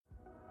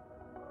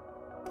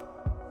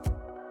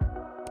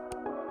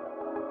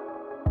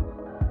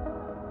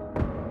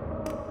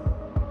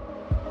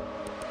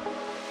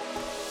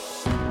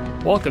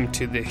Welcome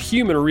to the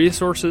Human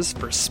Resources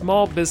for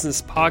Small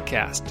Business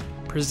podcast,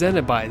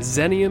 presented by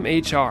Xenium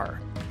HR.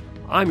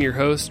 I'm your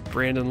host,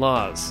 Brandon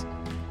Laws.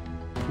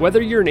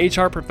 Whether you're an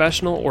HR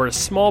professional or a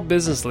small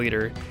business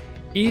leader,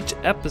 each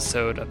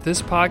episode of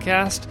this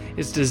podcast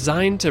is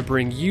designed to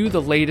bring you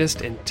the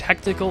latest in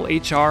technical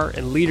HR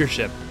and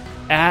leadership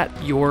at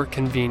your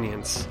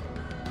convenience.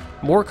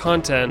 More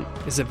content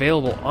is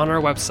available on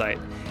our website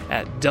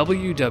at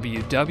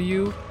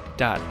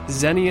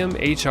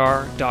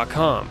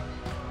www.xeniumhr.com.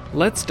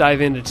 Let's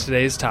dive into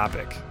today's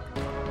topic.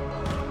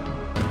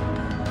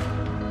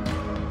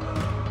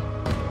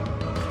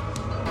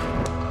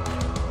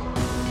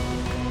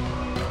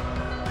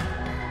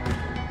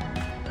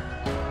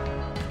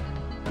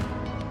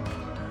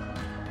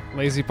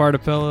 Lazy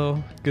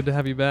Partapillo, good to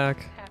have you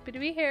back. Happy to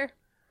be here.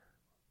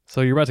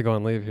 So you're about to go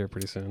on leave here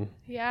pretty soon.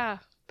 Yeah,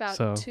 about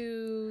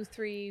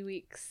 2-3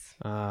 weeks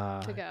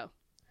to go.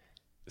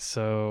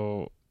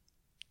 So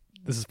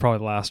this is probably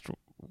the last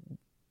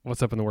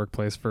What's Up in the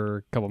Workplace for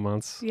a couple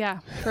months.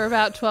 Yeah, for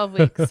about 12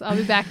 weeks. I'll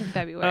be back in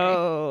February.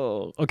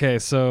 Oh, okay.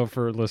 So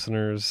for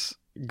listeners,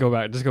 go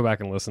back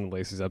and listen to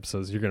Lacey's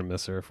episodes. You're going to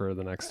miss her for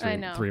the next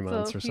 3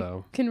 months or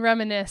so. Can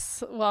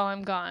reminisce while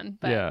I'm gone,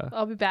 but yeah.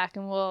 I'll be back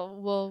and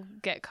we'll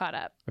get caught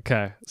up.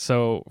 Okay.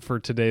 So for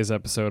today's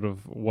episode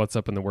of What's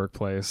Up in the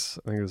Workplace,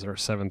 I think this is our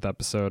 7th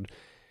episode.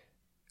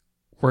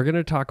 We're going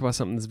to talk about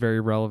something that's very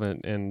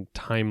relevant and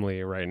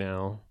timely right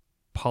now.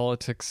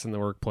 Politics in the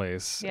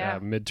workplace. Yeah.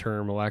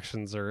 Midterm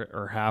elections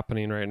are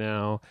happening right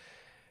now.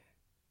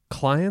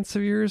 Clients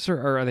of yours,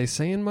 are they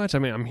saying much? I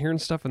mean, I'm hearing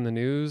stuff in the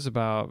news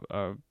about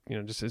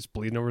just it's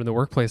bleeding over to the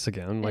workplace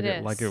again, like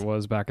it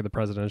was back at the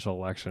presidential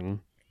election.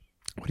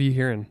 What are you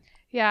hearing?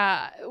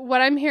 Yeah, what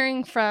I'm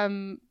hearing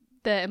from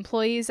the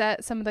employees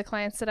at some of the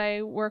clients that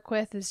I work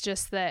with is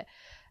just that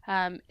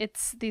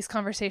these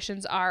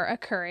conversations are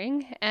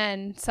occurring,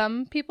 and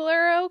some people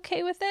are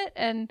okay with it,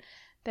 and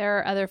there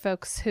are other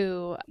folks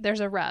who there's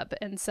a rub.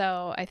 And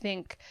so I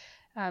think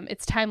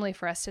it's timely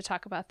for us to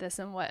talk about this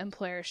and what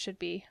employers should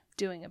be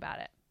doing about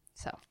it.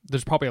 So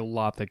there's probably a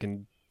lot they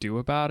can do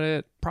about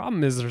it.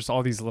 Problem is there's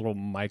all these little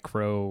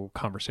micro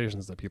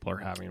conversations that people are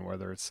having,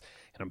 whether it's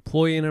an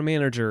employee and a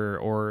manager,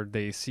 or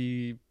they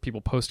see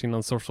people posting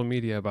on social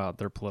media about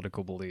their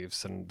political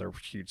beliefs and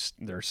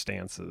their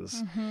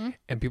stances. Mm-hmm.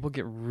 And people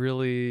get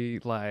really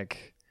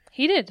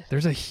heated.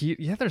 There's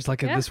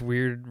this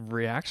weird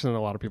reaction that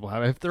a lot of people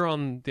have if they're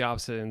on the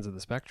opposite ends of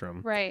the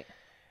spectrum. Right.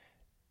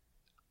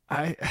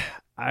 I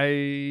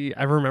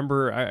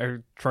remember I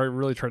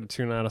tried to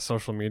tune out of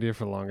social media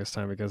for the longest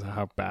time because of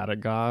how bad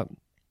it got.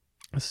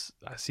 I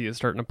see it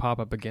starting to pop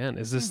up again.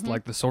 Is this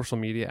like the social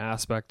media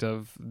aspect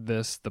of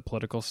this, the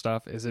political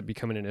stuff? Is it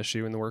becoming an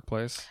issue in the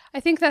workplace? I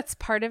think that's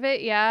part of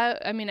it. Yeah.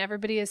 I mean,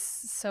 everybody is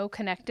so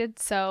connected.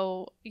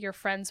 So you're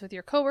friends with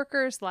your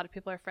coworkers. A lot of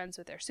people are friends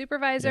with their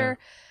supervisor.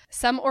 Yeah.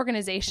 Some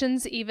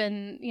organizations,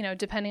 even,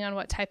 depending on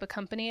what type of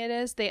company it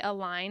is, they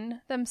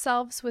align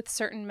themselves with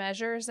certain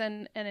measures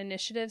and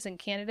initiatives and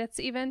candidates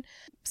even,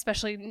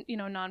 especially,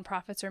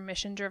 nonprofits or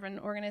mission-driven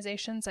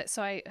organizations.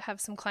 So I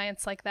have some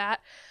clients like that.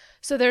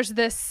 So there's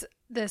this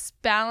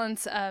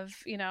balance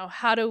of,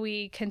 how do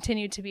we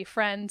continue to be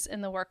friends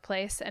in the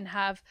workplace and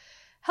have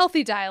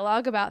healthy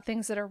dialogue about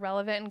things that are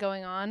relevant and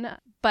going on,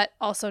 but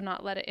also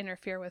not let it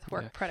interfere with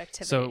work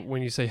productivity. So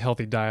when you say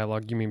healthy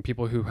dialogue, you mean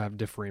people who have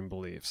differing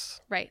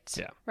beliefs. Right.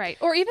 Yeah. Right.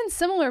 Or even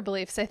similar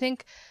beliefs. I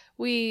think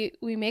we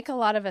make a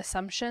lot of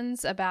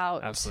assumptions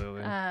about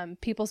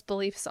people's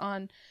beliefs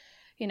on,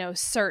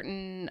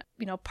 certain,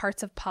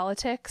 parts of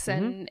politics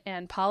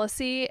and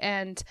policy.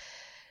 And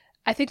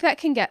I think that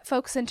can get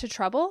folks into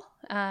trouble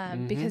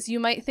because you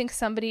might think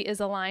somebody is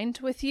aligned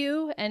with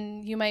you,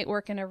 and you might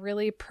work in a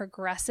really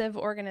progressive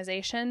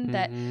organization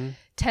that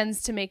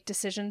tends to make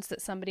decisions that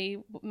somebody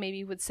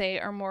maybe would say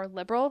are more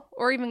liberal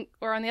or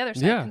on the other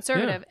side,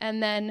 conservative. Yeah.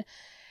 And then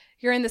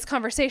you're in this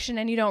conversation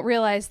and you don't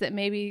realize that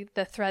maybe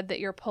the thread that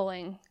you're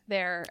pulling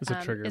there is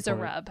a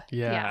rub.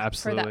 Yeah,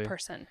 absolutely. For that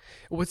person.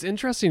 What's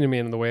interesting to me,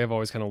 and the way I've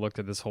always kind of looked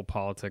at this whole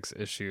politics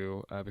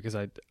issue, because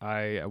I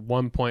at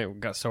one point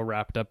got so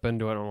wrapped up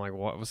into it, I'm like,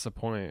 what was the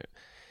point?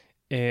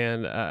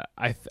 And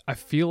I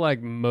feel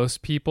like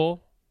most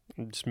people,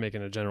 I'm just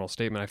making a general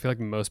statement, I feel like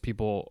most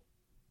people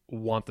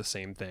want the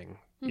same thing.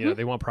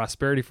 They want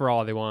prosperity for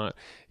all. They want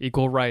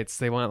equal rights.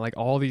 They want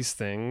all these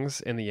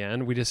things. In the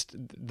end, we just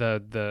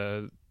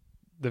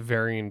the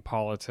varying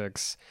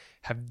politics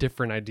have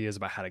different ideas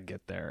about how to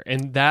get there,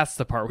 and that's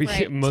the part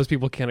most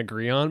people can't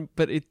agree on.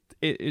 But it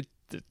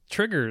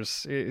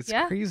triggers. It's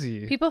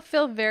crazy. People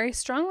feel very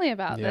strongly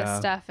about this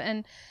stuff,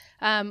 and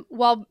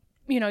while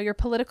your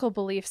political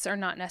beliefs are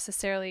not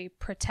necessarily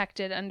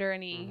protected under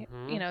any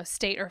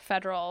state or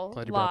federal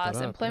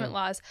laws, employment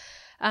laws.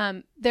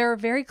 They're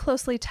very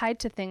closely tied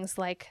to things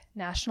like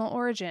national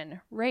origin,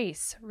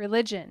 race,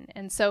 religion.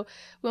 And so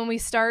when we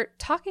start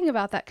talking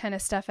about that kind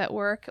of stuff at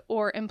work,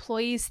 or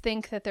employees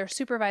think that their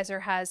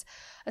supervisor has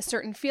a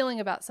certain feeling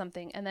about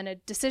something, and then a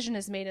decision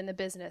is made in the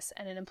business,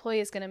 and an employee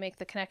is going to make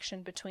the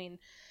connection between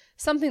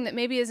something that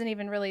maybe isn't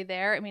even really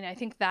there. I mean, I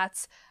think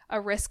that's a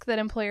risk that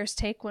employers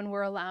take when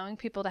we're allowing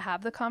people to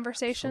have the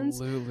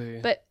conversations. Absolutely.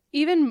 But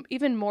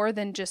even more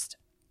than just,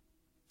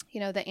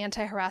 the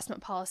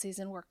anti-harassment policies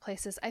in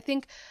workplaces, I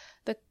think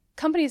the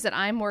companies that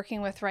I'm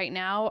working with right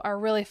now are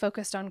really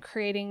focused on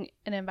creating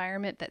an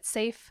environment that's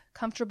safe,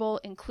 comfortable,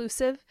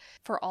 inclusive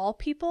for all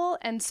people.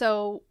 And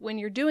so when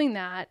you're doing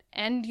that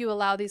and you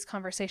allow these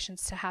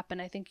conversations to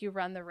happen, I think you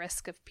run the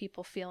risk of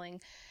people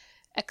feeling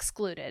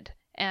excluded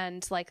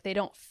and like they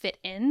don't fit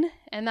in.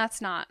 And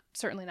that's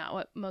certainly not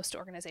what most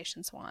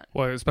organizations want.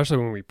 Well, especially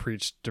when we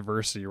preach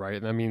diversity, right?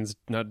 And that means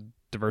not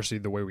diversity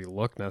the way we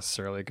look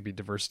necessarily. It could be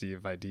diversity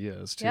of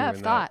ideas too. Yeah, of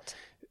thought.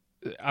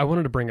 I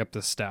wanted to bring up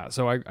this stat.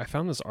 So I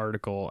found this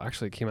article,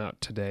 actually it came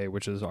out today,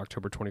 which is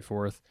October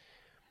 24th.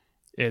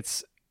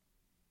 It's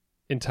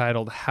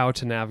entitled How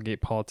to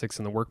Navigate Politics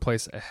in the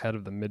Workplace Ahead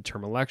of the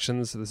Midterm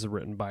Elections. This is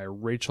written by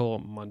Rachel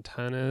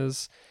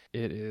Montanez.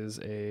 It is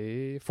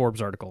a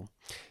Forbes article.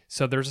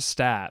 So there's a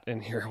stat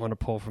in here I want to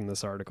pull from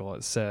this article.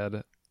 It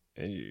said,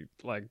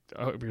 I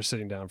hope you're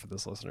sitting down for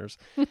this, listeners.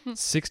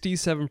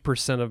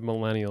 67% of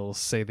millennials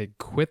say they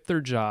quit their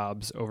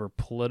jobs over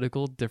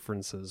political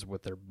differences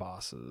with their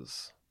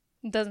bosses.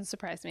 It doesn't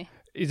surprise me.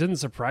 It doesn't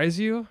surprise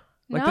you?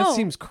 Like, No. that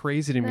seems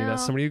crazy to me No. that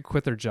somebody would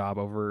quit their job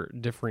over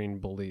differing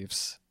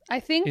beliefs. I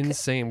think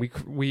Insane.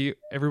 We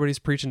everybody's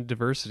preaching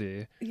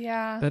diversity.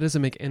 Yeah. That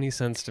doesn't make any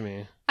sense to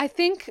me. I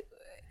think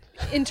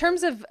in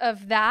terms of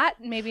that,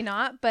 maybe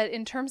not, but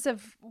in terms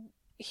of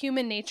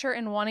human nature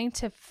and wanting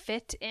to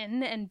fit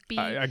in and be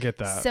I get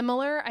that.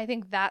 similar, I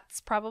think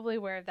that's probably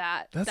where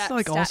that's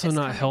like stat also is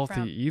not coming healthy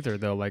from. either,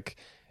 though. Like,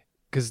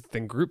 because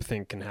then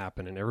groupthink can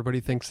happen and everybody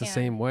thinks the Can.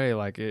 same way.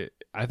 Like,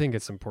 I think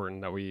it's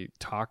important that we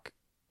talk,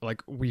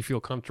 like, we feel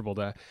comfortable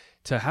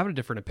to have a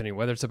different opinion,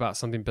 whether it's about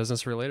something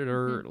business related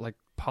or like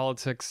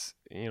politics.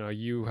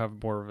 You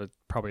have more of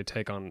probably a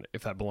take on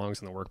if that belongs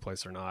in the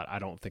workplace or not. I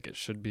don't think it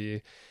should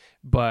be,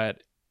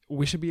 but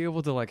we should be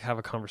able to like have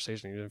a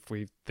conversation. Even if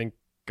we think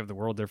of the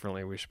world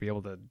differently, we should be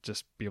able to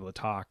just be able to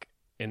talk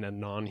in a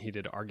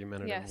non-heated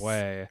argumentative Yes.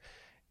 way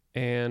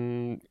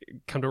and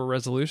come to a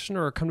resolution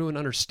or come to an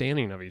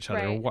understanding of each other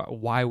and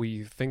why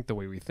we think the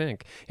way we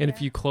think. And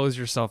if you close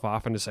yourself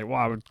off and just say, well,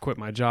 I would quit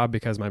my job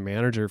because my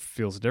manager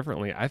feels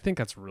differently, I think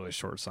that's really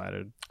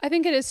short-sighted. I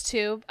think it is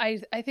too.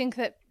 I think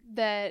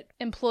that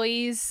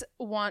employees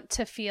want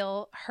to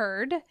feel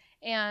heard,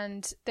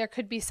 and there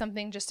could be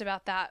something just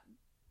about that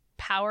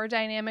power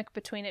dynamic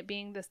between it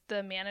being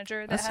the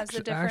manager that has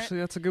the different Actually,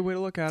 that's a good way to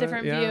look at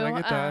different it. view. Yeah, I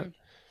get that.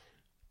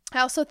 I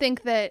also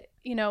think that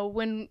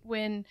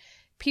when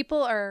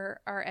people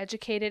are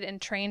educated and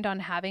trained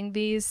on having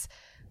these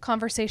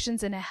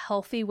conversations in a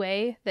healthy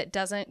way that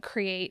doesn't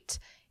create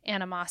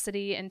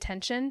animosity and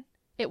tension,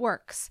 it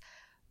works.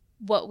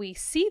 What we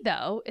see,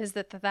 though, is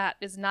that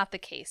is not the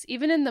case.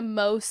 Even in the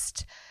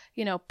most,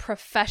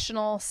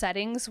 professional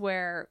settings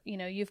where,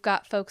 you've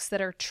got folks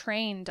that are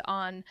trained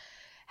on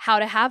how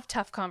to have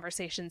tough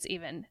conversations,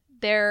 even,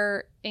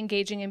 they're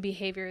engaging in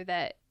behavior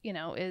that,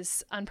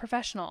 is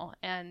unprofessional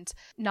and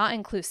not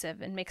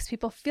inclusive and makes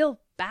people feel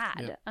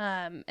bad.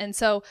 Yeah. And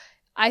so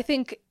I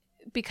think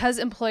because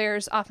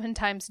employers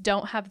oftentimes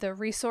don't have the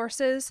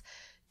resources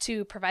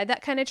to provide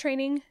that kind of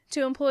training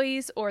to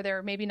employees, or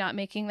they're maybe not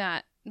making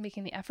the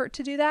effort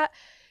to do that,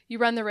 you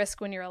run the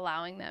risk when you're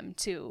allowing them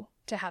to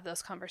have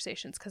those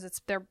conversations, because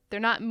they're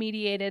not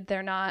mediated.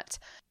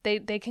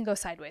 They can go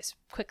sideways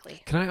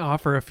quickly. Can I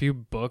offer a few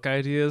book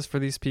ideas for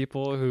these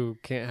people who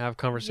can't have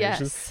conversations?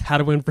 Yes. How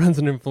to Win Friends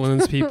and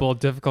Influence People,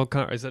 difficult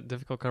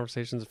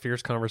conversations,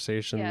 fierce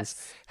conversations,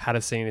 Yes. How to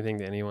Say Anything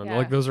to Anyone. Yeah.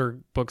 Like, those are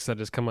books that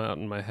just come out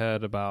in my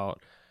head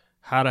about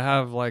how to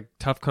have like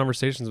tough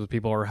conversations with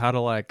people, or how to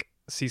like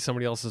see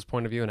somebody else's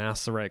point of view and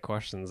ask the right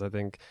questions. I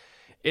think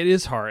it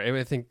is hard.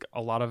 I think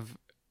a lot of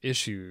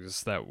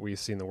issues that we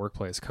see in the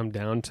workplace come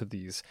down to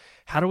these.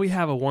 How do we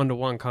have a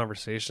one-to-one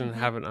conversation,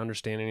 have an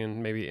understanding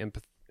and maybe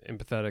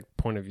empathetic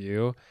point of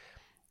view?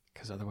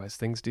 Because otherwise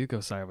things do go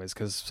sideways,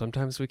 because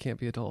sometimes we can't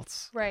be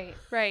adults. Right.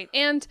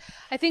 And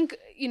I think,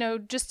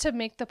 just to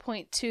make the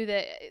point too,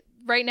 that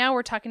right now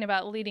we're talking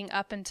about leading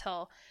up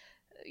until,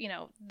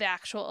 the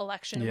actual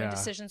election when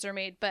decisions are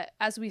made. But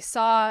as we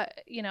saw,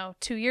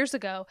 2 years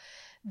ago,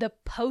 the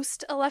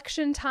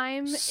post-election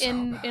time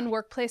in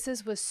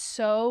workplaces was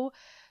so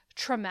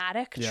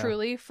traumatic,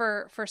 truly,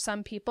 for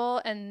some people,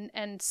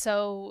 and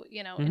so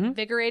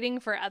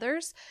invigorating for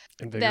others.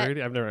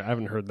 Invigorating? I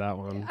haven't heard that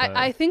one.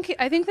 I think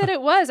that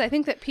it was. I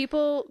think that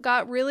people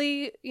got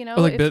really,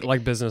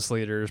 like business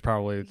leaders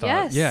probably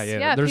thought.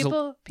 Yeah. There's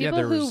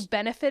people who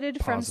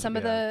benefited from some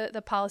of positive,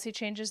 the policy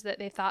changes that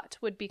they thought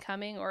would be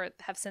coming or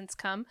have since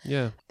come.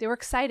 Yeah. They were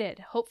excited,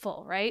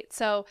 hopeful, right?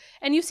 So,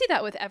 and you see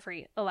that with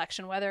every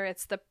election, whether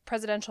it's the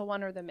presidential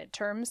one or the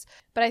midterms.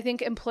 But I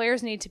think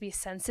employers need to be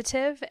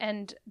sensitive,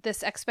 and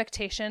this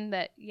expectation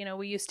that,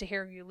 we used to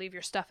hear, you leave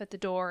your stuff at the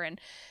door and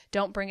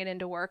don't bring it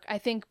into work. I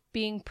think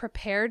being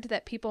prepared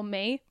that people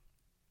may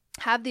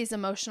have these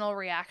emotional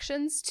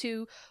reactions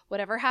to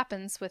whatever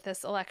happens with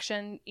this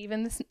election,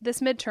 even this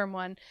midterm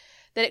one,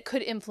 that it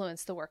could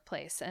influence the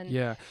workplace. And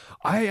yeah,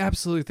 I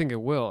absolutely think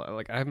it will.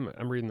 Like I'm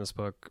reading this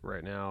book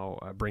right now,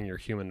 Bring Your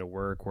Human to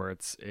Work, where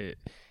it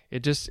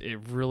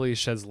really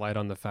sheds light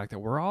on the fact that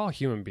we're all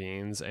human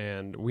beings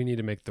and we need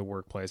to make the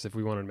workplace, if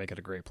we want to make it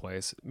a great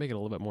place, make it a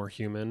little bit more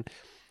human.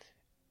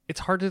 It's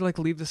hard to like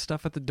leave this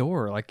stuff at the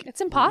door. Like it's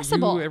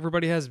impossible.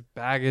 Everybody has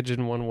baggage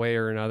in one way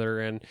or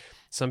another. And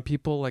some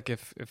people, like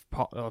if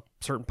a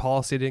certain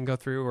policy didn't go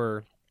through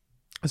or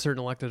a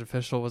certain elected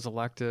official was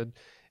elected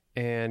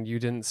and you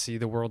didn't see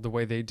the world the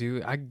way they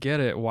do, I get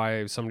it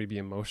why somebody be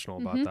emotional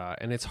about that.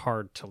 And it's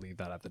hard to leave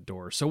that at the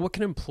door. So what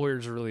can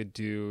employers really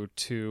do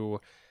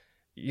to,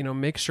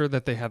 make sure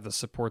that they have the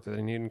support that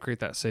they need and create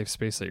that safe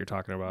space that you're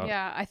talking about?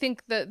 Yeah, I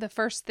think the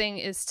first thing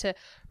is to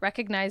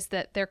recognize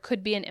that there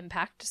could be an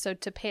impact. So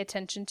to pay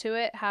attention to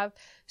it, have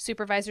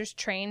supervisors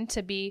trained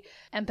to be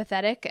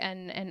empathetic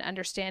and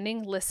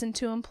understanding, listen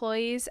to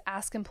employees,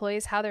 ask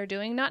employees how they're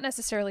doing, not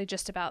necessarily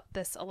just about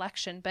this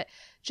election, but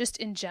just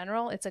in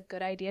general. It's a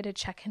good idea to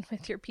check in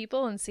with your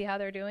people and see how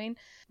they're doing.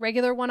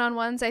 Regular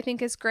one-on-ones, I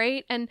think, is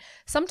great. And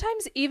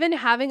sometimes even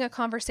having a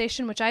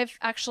conversation, which I've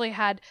actually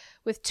had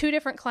with 2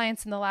 different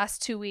clients in the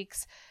last 2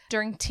 weeks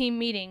during team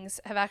meetings,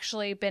 have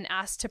actually been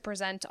asked to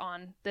present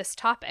on this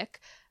topic.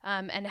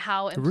 And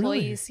how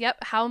employees, Really?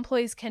 how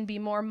employees can be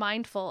more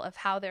mindful of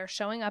how they're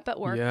showing up at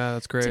work. Yeah,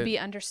 that's great. To be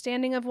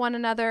understanding of one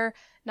another,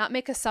 not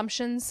make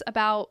assumptions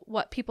about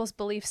what people's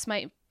beliefs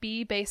might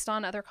be based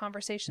on other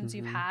conversations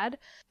you've had,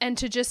 and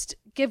to just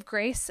give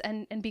grace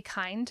and be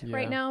kind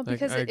right now,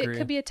 because it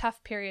could be a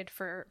tough period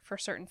for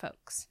certain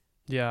folks.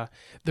 Yeah.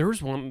 There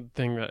was one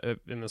thing that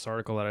in this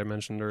article that I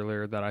mentioned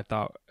earlier that I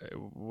thought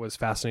was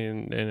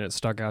fascinating and it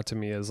stuck out to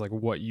me as like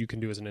what you can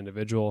do as an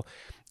individual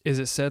is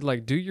it said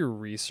like do your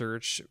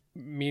research,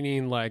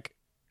 meaning like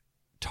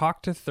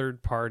talk to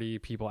third party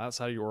people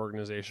outside of your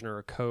organization or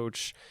a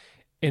coach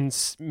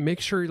and make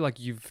sure like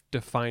you've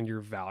defined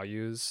your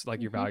values,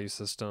 like your value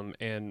system,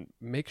 and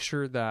make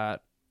sure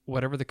that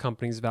whatever the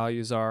company's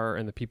values are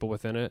and the people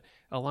within it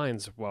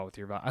aligns well with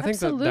your value. I think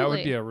that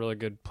would be a really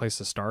good place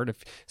to start,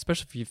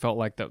 especially if you felt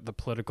like the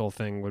political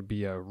thing would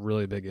be a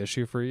really big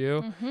issue for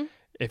you.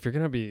 If you're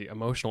going to be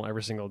emotional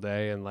every single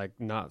day and like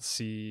not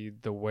see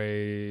the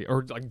way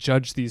or like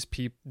judge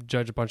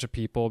a bunch of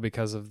people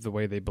because of the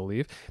way they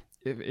believe,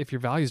 if your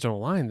values don't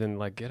align, then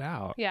like get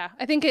out. Yeah,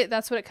 I think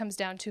that's what it comes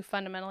down to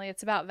fundamentally.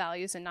 It's about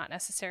values and not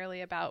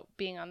necessarily about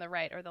being on the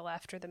right or the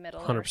left or the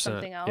middle 100%. Or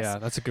something else. Yeah,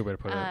 that's a good way to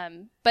put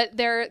it. But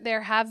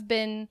there have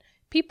been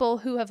people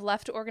who have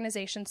left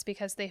organizations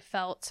because they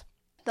felt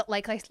that,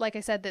 like I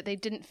said, that they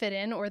didn't fit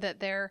in or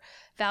that their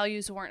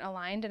values weren't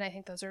aligned. And I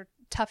think those are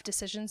tough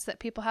decisions that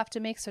people have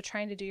to make. So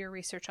trying to do your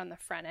research on the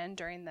front end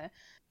during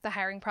the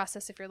hiring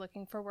process if you're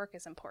looking for work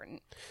is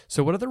important.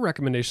 So what other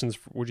recommendations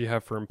would you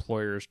have for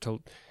employers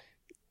to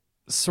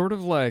sort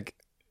of like,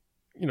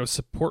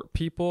 support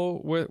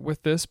people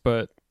with this,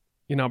 but,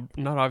 not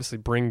obviously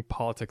bring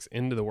politics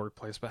into the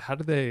workplace, but how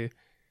do they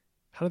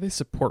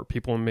support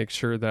people and make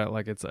sure that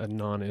like it's a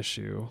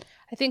non-issue?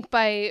 I think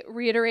by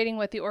reiterating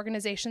what the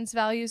organization's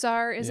values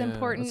are is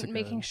important,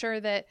 making sure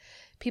that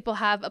people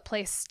have a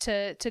place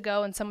to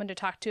go and someone to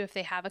talk to if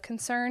they have a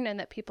concern, and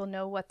that people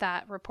know what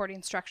that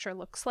reporting structure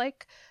looks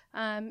like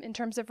in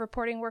terms of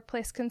reporting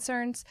workplace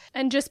concerns,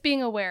 and just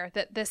being aware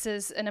that this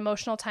is an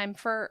emotional time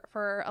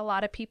for a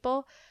lot of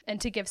people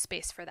and to give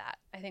space for that.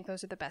 I think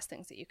those are the best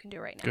things that you can do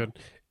right now. Good.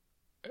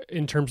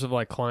 In terms of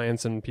like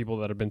clients and people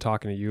that have been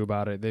talking to you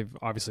about it, they've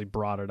obviously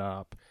brought it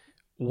up.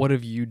 What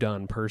have you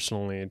done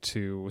personally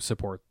to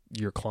support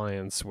your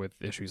clients with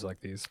issues like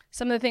these?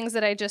 Some of the things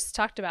that I just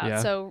talked about.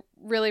 Yeah. So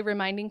really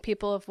reminding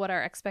people of what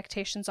our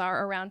expectations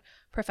are around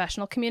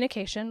professional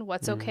communication,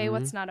 what's okay,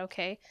 what's not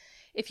okay.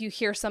 If you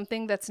hear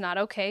something that's not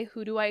okay,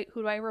 who do I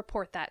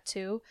report that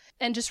to?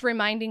 And just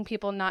reminding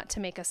people not to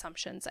make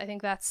assumptions. I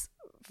think that's,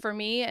 for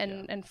me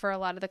and for a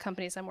lot of the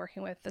companies I'm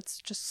working with, that's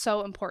just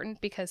so important,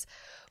 because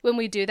when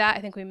we do that,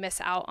 I think we miss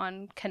out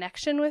on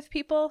connection with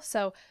people.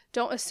 So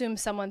don't assume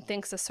someone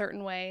thinks a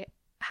certain way.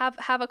 Have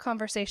a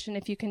conversation.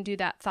 If you can do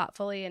that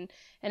thoughtfully and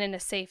in a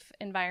safe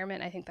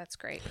environment, I think that's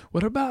great.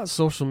 What about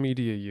social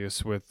media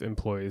use with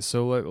employees?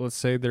 So let's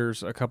say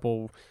there's a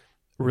couple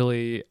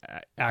really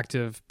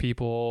active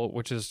people,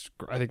 which is,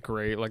 I think,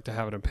 great, like to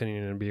have an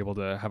opinion and be able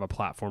to have a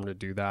platform to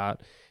do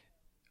that.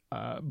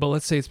 But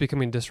let's say it's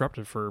becoming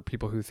disruptive for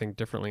people who think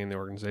differently in the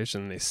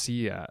organization. They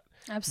see that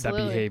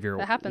behavior.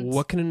 That happens.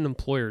 What can an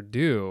employer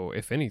do,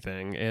 if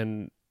anything?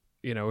 And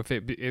if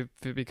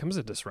it becomes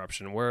a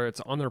disruption where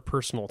it's on their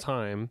personal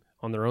time,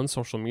 on their own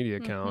social media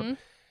account,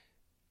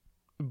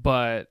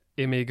 but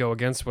it may go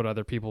against what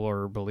other people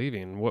are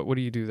believing. What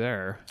do you do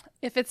there?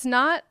 If it's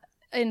not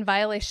in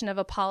violation of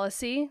a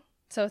policy,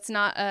 so it's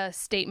not a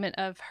statement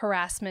of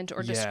harassment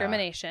or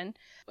discrimination,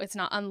 it's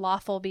not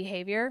unlawful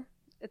behavior,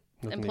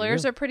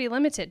 employers are pretty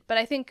limited. But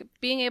I think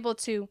being able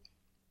to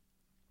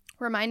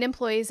Remind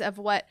employees of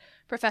what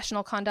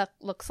professional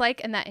conduct looks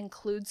like, and that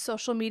includes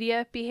social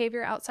media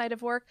behavior outside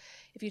of work.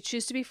 If you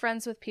choose to be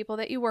friends with people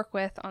that you work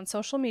with on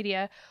social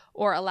media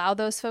or allow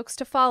those folks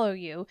to follow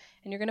you,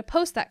 and you're going to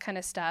post that kind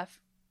of stuff,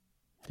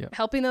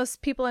 helping those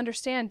people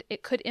understand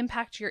it could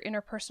impact your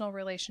interpersonal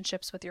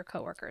relationships with your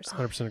coworkers.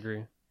 100%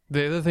 agree.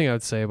 The other thing I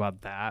would say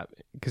about that,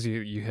 because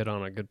you hit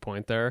on a good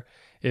point there,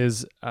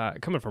 is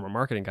coming from a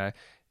marketing guy,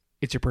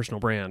 it's your personal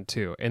brand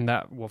too, and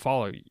that will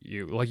follow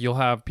you. Like, you'll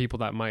have people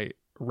that might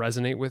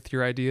resonate with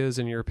your ideas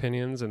and your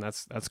opinions, and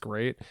that's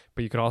great,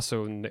 but you could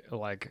also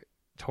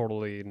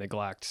totally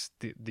neglect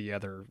the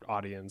other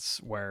audience,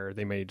 where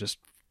they may just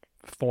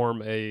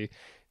form a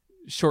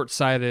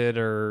short-sighted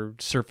or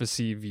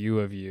surfacey view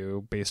of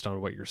you based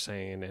on what you're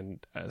saying,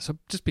 and so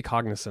just be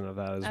cognizant of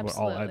that is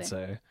Absolutely. what all I'd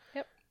say.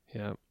 Yep.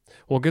 Yeah.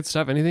 Well, good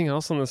stuff. Anything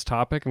else on this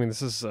topic? I mean,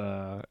 this is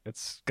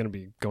it's going to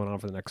be going on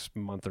for the next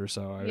month or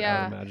so, I would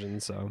imagine.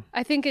 So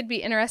I think it'd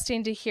be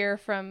interesting to hear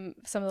from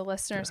some of the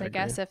listeners, I I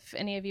guess, if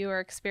any of you are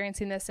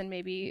experiencing this, and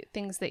maybe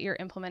things that you're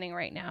implementing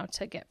right now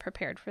to get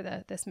prepared for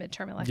this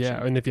midterm election.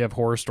 Yeah, and if you have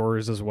horror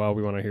stories as well,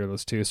 we want to hear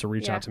those too. So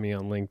reach out to me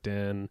on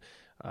LinkedIn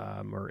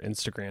or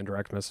Instagram,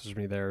 direct message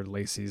me there.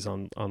 Lacey's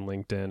on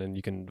LinkedIn, and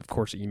you can, of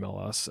course, email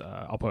us.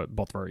 I'll put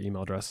both of our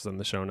email addresses in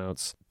the show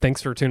notes.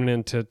 Thanks for tuning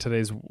in to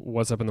today's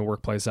What's Up in the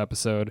Workplace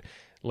episode.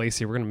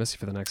 Lacey, we're going to miss you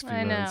for the next few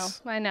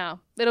months. I know.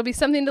 It'll be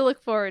something to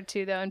look forward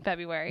to, though, in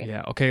February.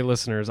 Yeah. Okay,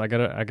 listeners, I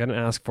gotta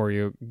ask for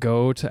you.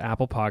 Go to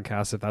Apple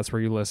Podcasts, if that's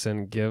where you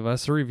listen. Give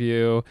us a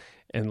review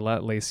and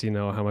let Lacey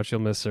know how much you'll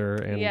miss her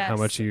and how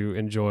much you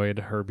enjoyed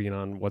her being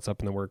on What's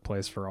Up in the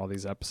Workplace for all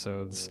these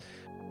episodes.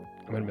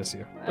 I'm going to miss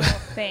you. Oh,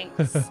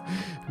 thanks.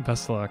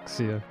 Best of luck.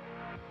 See ya.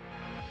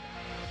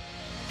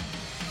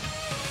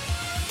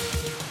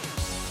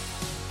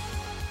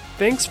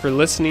 Thanks for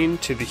listening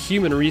to the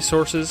Human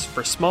Resources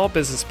for Small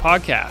Business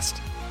podcast.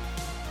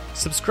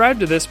 Subscribe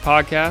to this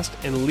podcast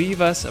and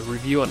leave us a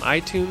review on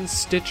iTunes,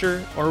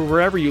 Stitcher, or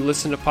wherever you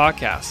listen to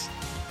podcasts.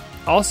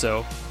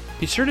 Also,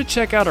 be sure to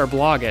check out our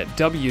blog at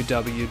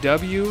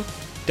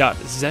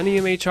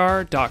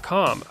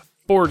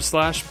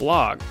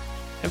www.xeniumhr.com/blog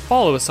and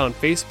follow us on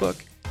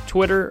Facebook,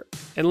 Twitter,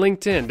 and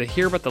LinkedIn to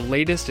hear about the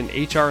latest in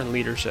HR and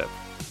leadership.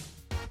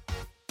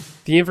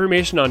 The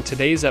information on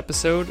today's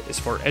episode is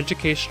for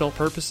educational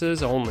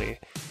purposes only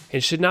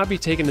and should not be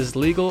taken as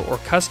legal or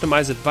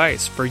customized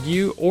advice for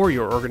you or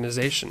your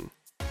organization.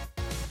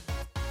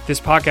 This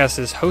podcast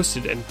is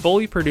hosted and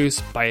fully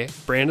produced by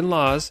Brandon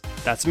Laws,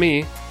 that's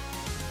me,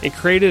 and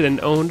created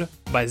and owned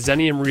by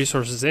Xenium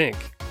Resources, Inc.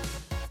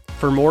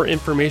 For more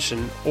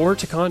information or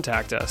to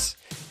contact us,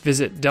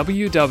 visit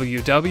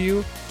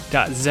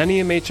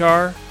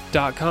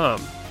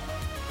www.xeniumhr.com.